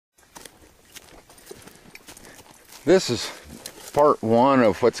This is part one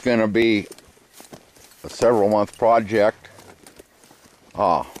of what's going to be a several-month project.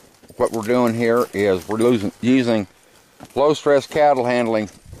 What we're doing here is we're using low-stress cattle handling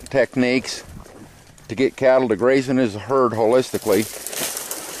techniques to get cattle to grazing as a herd holistically.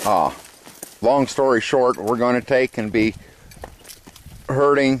 Long story short, we're going to take and be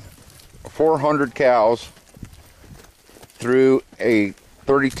herding 400 cows through a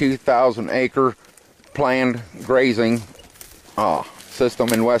 32,000 acre planned grazing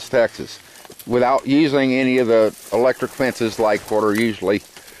system in West Texas without using any of the electric fences like what are usually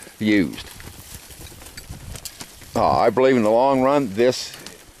used. I believe in the long run this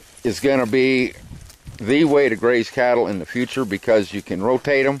is going to be the way to graze cattle in the future because you can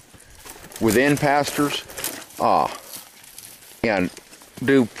rotate them within pastures and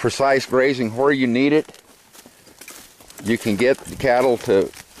do precise grazing where you need it. You can get the cattle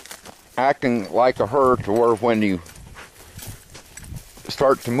to acting like a herd to where when you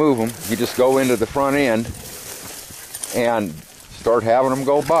start to move them, you just go into the front end and start having them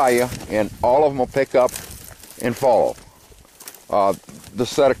go by you, and all of them will pick up and follow. The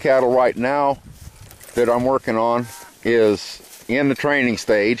set of cattle right now that I'm working on is in the training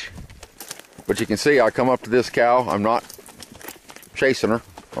stage, but you can see I come up to this cow. I'm not chasing her.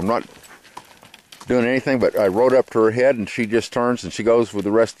 I'm not doing anything, but I rode up to her head and she just turns and she goes with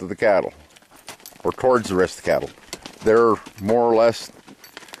the rest of the cattle, or towards the rest of the cattle. They're more or less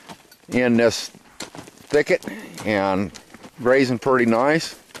in this thicket and grazing pretty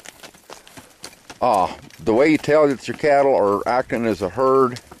nice. The way you tell that your cattle are acting as a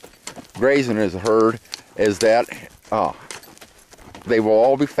herd, grazing as a herd, is that they will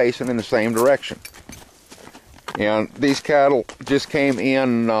all be facing in the same direction. And these cattle just came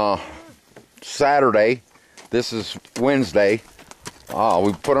in Saturday. This is Wednesday.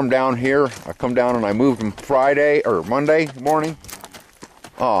 We put them down here. I come down and I moved them Friday or Monday morning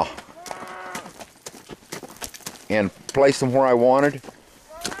and placed them where I wanted.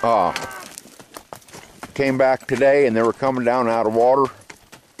 Came back today and they were coming down out of water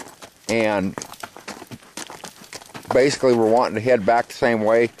and basically were wanting to head back the same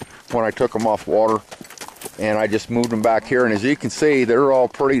way when I took them off water, and I just moved them back here. And as you can see, they're all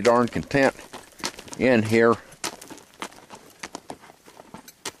pretty darn content in here,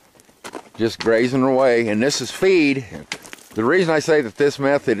 just grazing away. And this is feed. The reason I say that this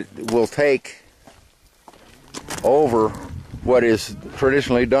method will take over what is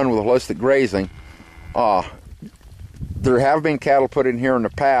traditionally done with holistic grazing, there have been cattle put in here in the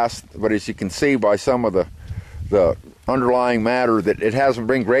past, but as you can see by some of the underlying matter, that it hasn't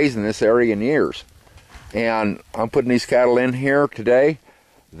been grazing this area in years. And I'm putting these cattle in here today.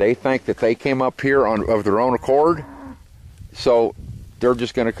 They think that they came up here of their own accord, so they're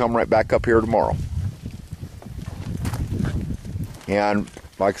just going to come right back up here tomorrow. And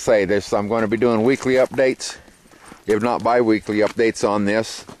like I say, I'm going to be doing weekly updates, if not bi-weekly updates on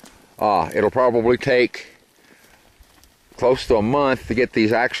this. It'll probably take close to a month to get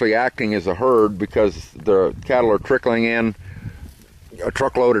these actually acting as a herd because the cattle are trickling in a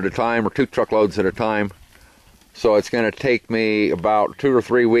truckload at a time or 2 truckloads at a time. So it's going to take me about 2 or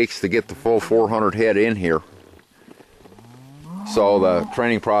 3 weeks to get the full 400 head in here. So the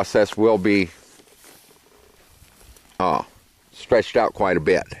training process will be stretched out quite a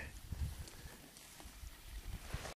bit.